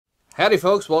Howdy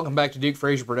folks, welcome back to Duke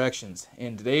Frazier Productions.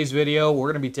 In today's video, we're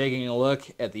going to be taking a look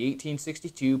at the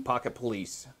 1862 Pocket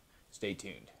Police. Stay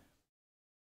tuned.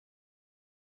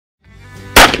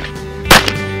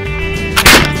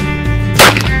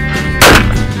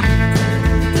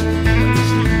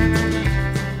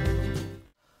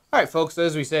 Alright folks,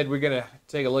 as we said, we're going to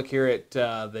take a look here at the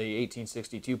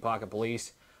 1862 Pocket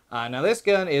Police. Now this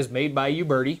gun is made by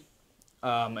Uberti.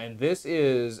 And this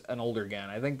is an older gun.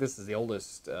 I think this is the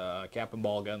oldest cap and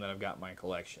ball gun that I've got in my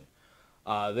collection.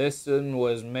 This one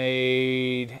was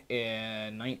made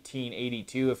in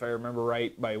 1982, if I remember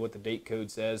right, by what the date code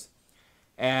says.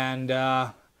 And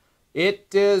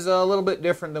it is a little bit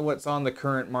different than what's on the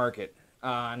current market.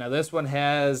 Now this one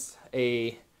has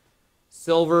a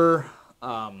silver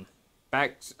backstrap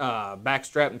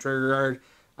and trigger guard.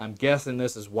 I'm guessing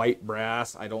this is white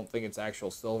brass. I don't think it's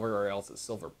actual silver, or else it's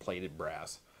silver plated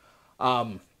brass.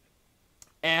 And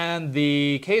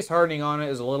the case hardening on it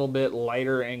is a little bit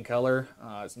lighter in color.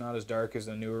 It's not as dark as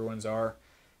the newer ones are.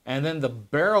 And then the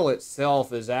barrel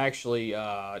itself is actually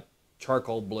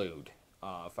charcoal blued.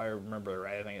 If I remember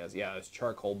right, I think it's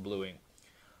charcoal bluing.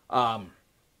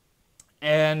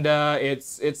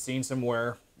 It's seen some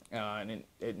wear, and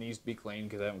it needs to be cleaned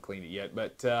because I haven't cleaned it yet.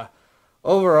 But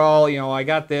overall, you know, I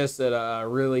got this at a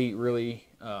really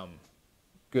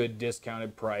good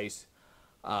discounted price.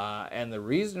 And the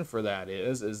reason for that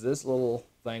is this little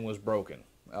thing was broken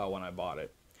when I bought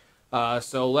it.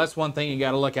 So that's one thing you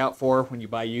got to look out for when you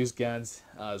buy used guns,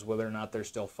 is whether or not they're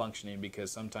still functioning,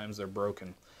 because sometimes they're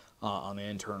broken on the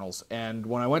internals. And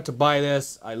when I went to buy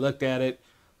this, I looked at it.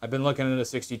 I've been looking at a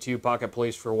 62 Pocket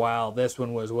Police for a while. This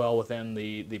one was well within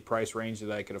the price range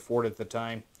that I could afford at the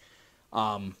time.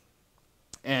 I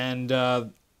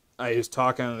was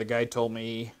talking, and the guy told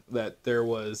me that there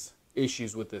was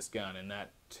issues with this gun, and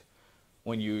that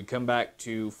when you would come back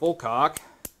to full cock,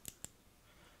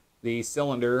 the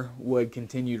cylinder would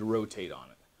continue to rotate on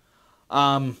it.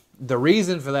 The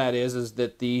reason for that is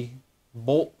that the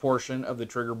bolt portion of the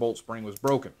trigger bolt spring was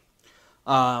broken,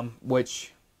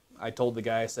 which I told the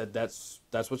guy, I said, that's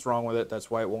what's wrong with it.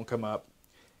 That's why it won't come up.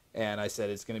 And I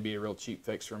said, it's going to be a real cheap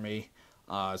fix for me.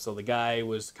 So the guy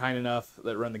was kind enough,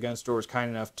 that run the gun store, was kind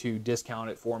enough to discount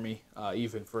it for me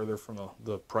even further from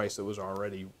the price that was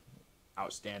already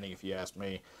outstanding, if you ask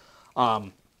me.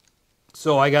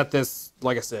 So I got this,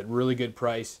 like I said, really good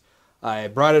price. I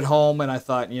brought it home, and I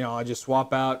thought, you know, I'll just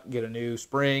swap out, get a new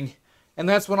spring. And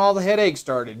that's when all the headaches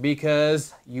started,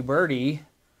 because Uberti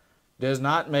does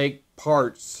not make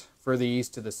parts for these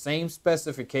to the same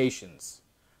specifications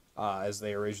as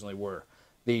they originally were.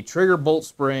 The trigger bolt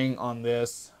spring on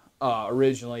this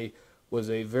originally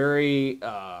was a very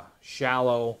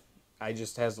shallow, it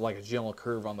just has like a gentle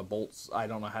curve on the bolts. I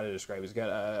don't know how to describe it. It's got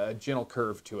a gentle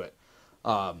curve to it.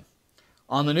 On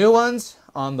the new ones,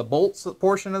 on the bolts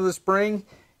portion of the spring,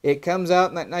 it comes out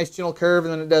in that nice gentle curve,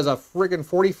 and then it does a friggin'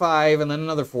 45 and then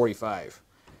another 45.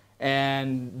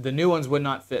 And the new ones would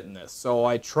not fit in this. So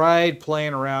I tried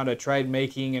playing around. I tried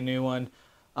making a new one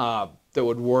that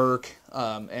would work,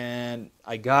 and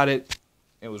I got it.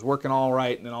 It was working all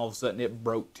right, and then all of a sudden it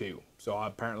broke too. So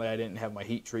apparently I didn't have my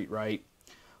heat treat right,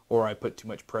 or I put too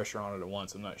much pressure on it at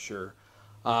once. I'm not sure.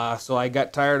 So I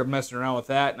got tired of messing around with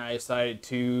that, and I decided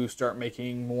to start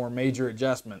making more major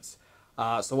adjustments.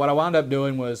 So what I wound up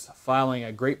doing was filing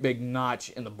a great big notch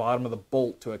in the bottom of the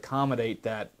bolt to accommodate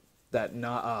that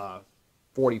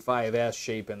 45S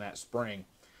shape in that spring.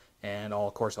 And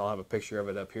of course I'll have a picture of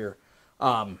it up here.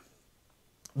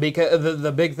 Because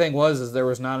the big thing was there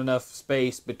was not enough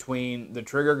space between the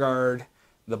trigger guard,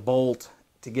 the bolt,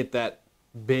 to get that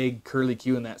big curly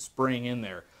Q in that spring in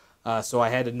there. So I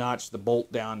had to notch the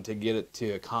bolt down to get it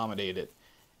to accommodate it.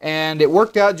 And it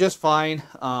worked out just fine.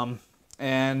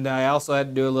 And I also had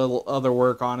to do a little other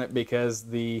work on it because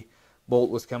the bolt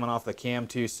was coming off the cam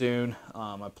too soon.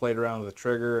 I played around with the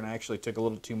trigger and I actually took a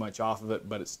little too much off of it,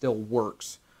 but it still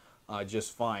works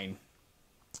just fine.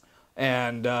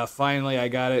 And finally I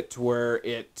got it to where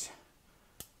it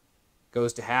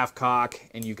goes to half cock,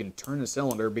 and you can turn the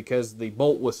cylinder because the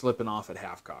bolt was slipping off at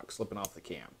half cock, slipping off the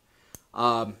cam.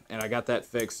 And I got that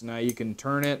fixed. Now you can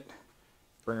turn it,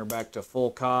 bring her back to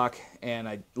full cock,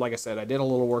 and like I said, I did a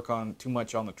little work on too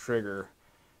much on the trigger,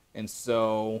 and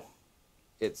so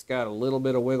it's got a little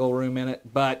bit of wiggle room in it,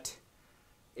 but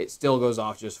it still goes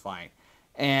off just fine.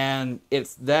 And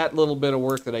it's that little bit of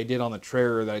work that I did on the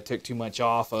trigger that I took too much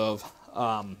off of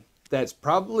that's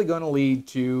probably going to lead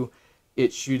to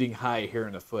it shooting high here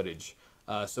in the footage.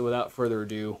 So without further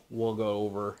ado, we'll go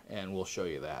over and we'll show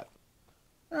you that.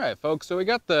 All right, folks, so we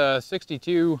got the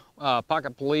 62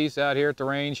 Pocket Police out here at the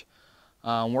range.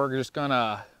 We're just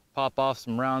gonna pop off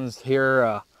some rounds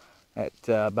here at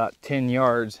about 10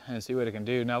 yards and see what it can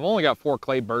do. Now I've only got 4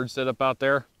 clay birds set up out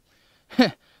there.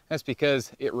 That's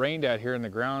because it rained out here and the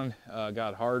ground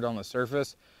got hard on the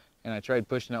surface, and I tried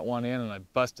pushing that one in and I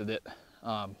busted it.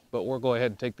 But we'll go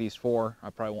ahead and take these 4. I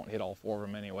probably won't hit all 4 of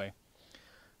them anyway.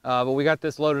 But we got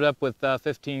this loaded up with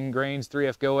 15 grains,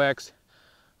 3F GoX.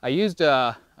 I used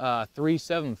a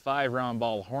 375 round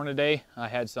ball Hornaday. I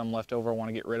had some left over, I want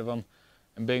to get rid of them.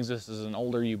 And being this is an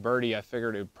older Uberti, I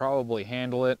figured it would probably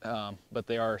handle it, but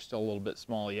they are still a little bit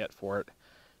small yet for it.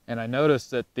 And I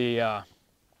noticed that the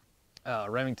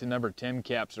Remington number 10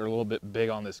 caps are a little bit big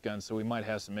on this gun, so we might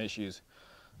have some issues.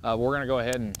 We're going to go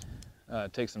ahead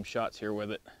and take some shots here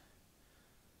with it.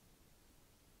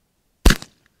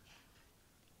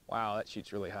 Wow, that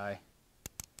shoots really high.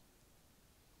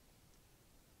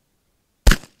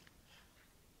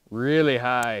 Really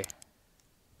high.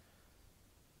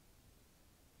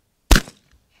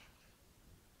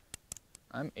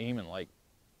 I'm aiming like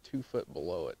 2 foot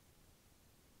below it.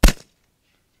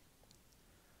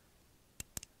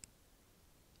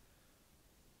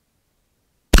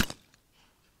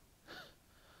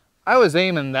 I was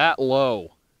aiming that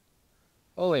low.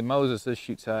 Holy Moses, this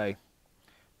shoots high.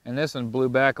 And this one blew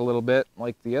back a little bit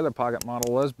like the other pocket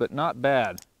model was, but not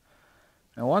bad.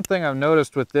 Now one thing I've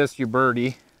noticed with this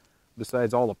Uberti,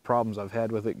 besides all the problems I've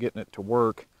had with it getting it to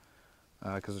work,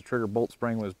 because the trigger bolt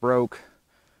spring was broke,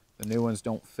 the new ones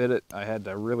don't fit it. I had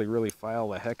to really file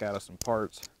the heck out of some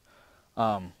parts.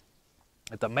 But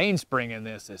the mainspring in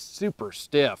this is super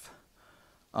stiff.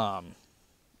 I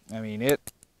mean, it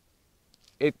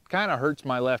kind of hurts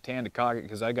my left hand to cock it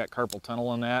because I got carpal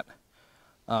tunnel in that.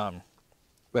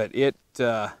 But it's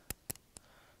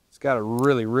got a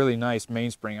really nice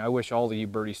mainspring. I wish all the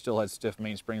Ubertis still had stiff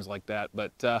mainsprings like that.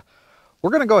 But we're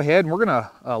going to go ahead and we're going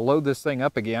to load this thing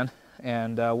up again,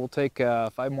 and we'll take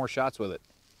 5 more shots with it,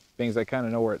 being as I kind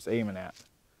of know where it's aiming at.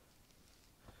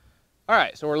 All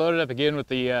right, so we're loaded up again with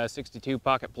the 62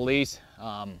 Pocket Police.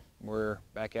 We're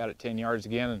back out at 10 yards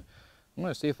again, and I'm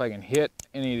going to see if I can hit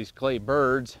any of these clay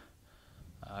birds,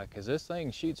 because this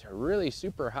thing shoots really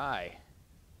super high.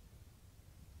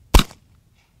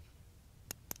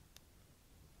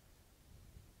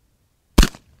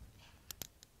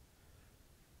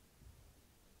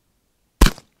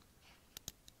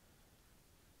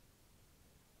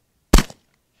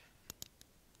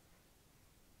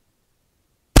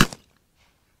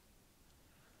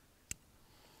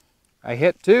 I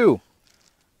hit 2,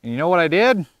 and you know what I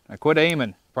did? I quit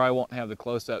aiming. Probably won't have the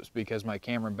close-ups because my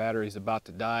camera battery is about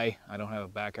to die. I don't have a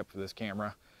backup for this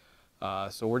camera.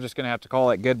 So we're just going to have to call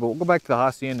that good, but we'll go back to the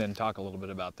hacienda and talk a little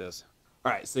bit about this.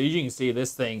 All right, so as you can see,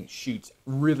 this thing shoots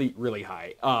really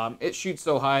high. It shoots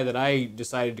so high that I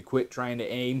decided to quit trying to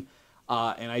aim,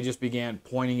 and I just began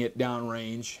pointing it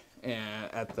downrange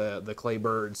at the clay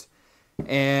birds,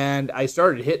 and I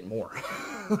started hitting more.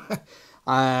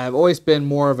 I've always been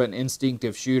more of an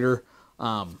instinctive shooter.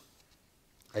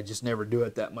 I just never do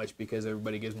it that much because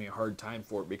everybody gives me a hard time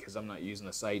for it because I'm not using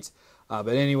the sights. But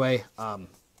anyway,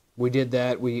 we did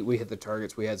that. We hit the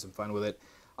targets. We had some fun with it.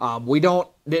 We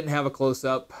didn't have a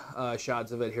close-up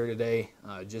shots of it here today,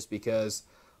 just because,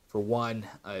 for one,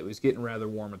 it was getting rather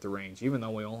warm at the range. Even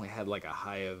though we only had like a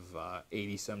high of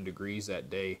 80-some degrees that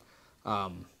day,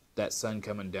 that sun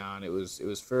coming down, it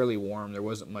was fairly warm. There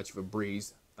wasn't much of a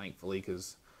breeze, thankfully,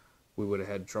 because we would have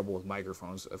had trouble with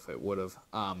microphones if it would have.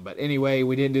 But anyway,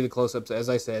 we didn't do the close-ups, as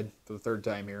I said, for the 3rd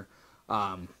time here.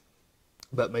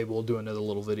 But maybe we'll do another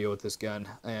little video with this gun.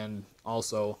 And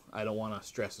also, I don't want to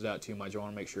stress it out too much. I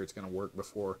want to make sure it's going to work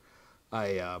before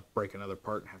I break another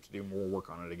part and have to do more work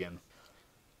on it again.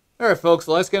 All right, folks,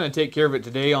 well, that's going to take care of it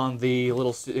today on the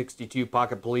little 62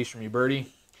 Pocket Police from Uberti.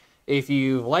 If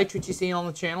you've liked what you've seen on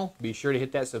the channel, be sure to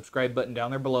hit that subscribe button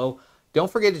down there below.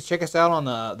 Don't forget to check us out on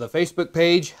the Facebook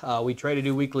page. We try to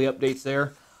do weekly updates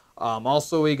there.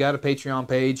 Also, we got a Patreon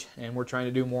page, and we're trying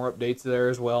to do more updates there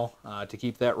as well to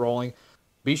keep that rolling.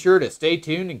 Be sure to stay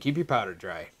tuned and keep your powder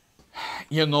dry.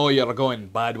 You know you're going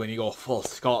bad when you go full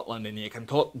Scotland, and you can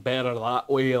talk better that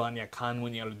way than you can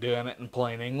when you're doing it in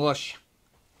plain English.